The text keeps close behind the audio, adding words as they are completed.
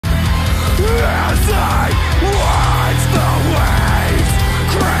Watch the waves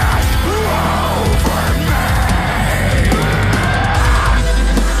crash over me.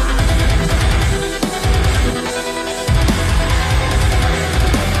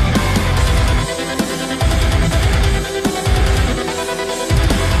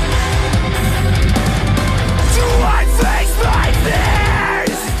 Do I face my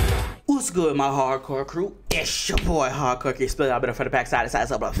fears? What's good, my hardcore crew? It's your boy Hardcore Kid split out better for the pack side to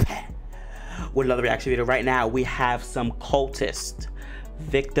side up with another reaction video. Right now we have some Cultist,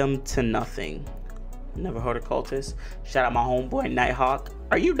 Victim to Nothing. Never heard of Cultist. Shout out my homeboy Nighthawk.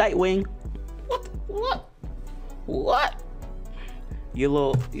 Are you Nightwing? What?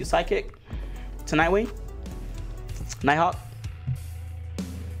 You psychic to Nightwing? Nighthawk?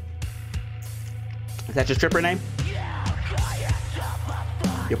 Is that your stripper name?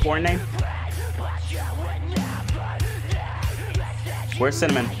 Your porn name? Where's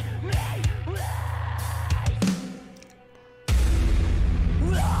Cinnamon?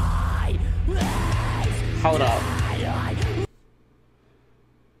 Hold up.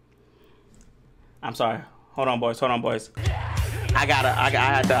 I'm sorry. Hold on, boys. I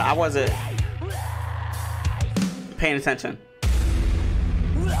wasn't paying attention.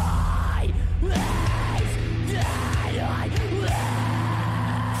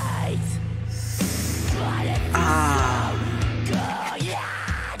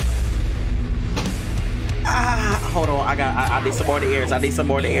 Hold on. I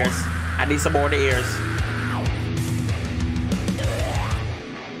need some more of the ears.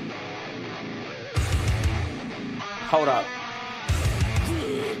 Hold up.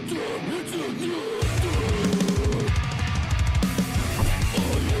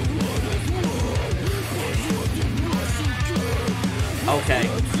 Okay.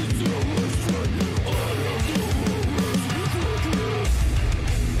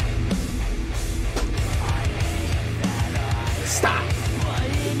 Stop.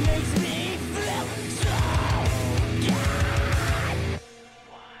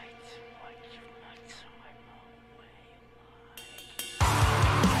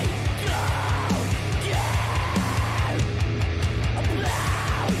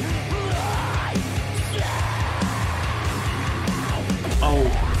 Oh.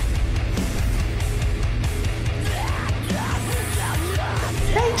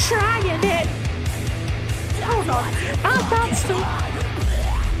 They trying it. Hold on. I'm about to.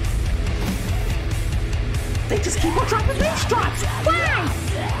 They just keep on dropping bass drops. Why?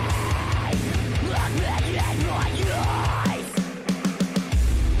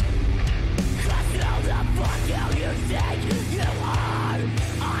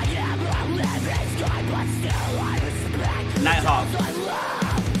 Nighthawk.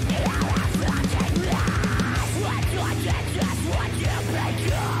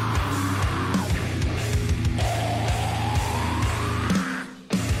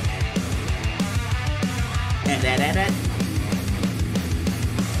 And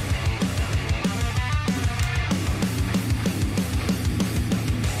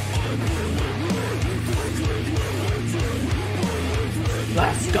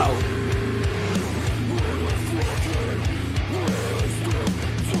let's go.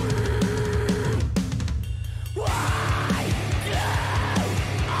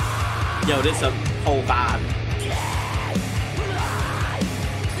 Yo, this a whole vibe.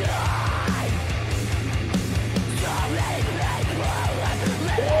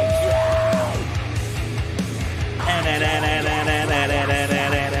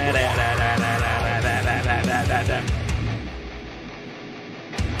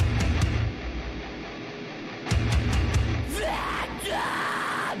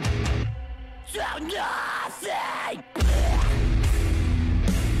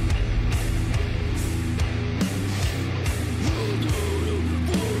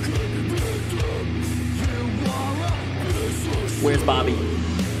 Where's Bobby?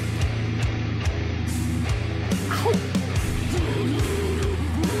 Ow.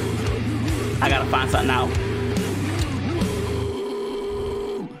 I gotta find something out.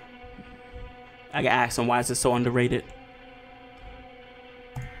 I gotta ask him, why is this so underrated?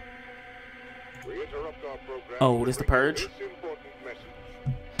 Oh, this the Purge?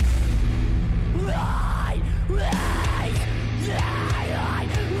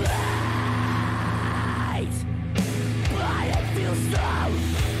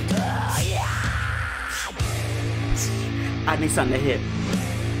 I need something to hit.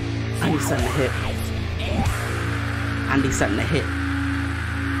 I need something to hit. I need something to hit.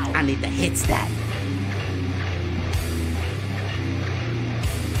 I need the hit stat.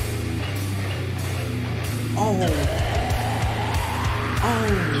 Oh.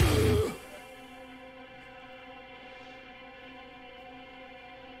 Oh.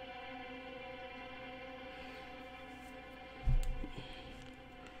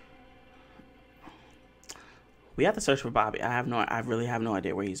 We have to search for Bobby. I really have no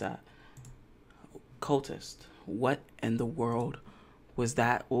idea where he's at. Cultist. What in the world was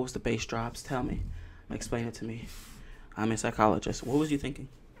that? What was the bass drops? Tell me. Explain it to me. I'm a psychologist. What was you thinking?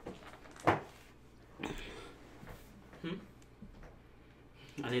 I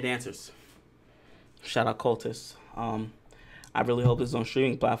need answers. Shout out Cultists. I really hope this is on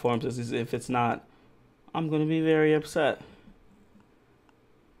streaming platforms. If it's not, I'm gonna be very upset.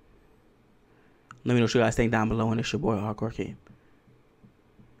 Let me know what you guys think down below, and it's your boy Hardcore King.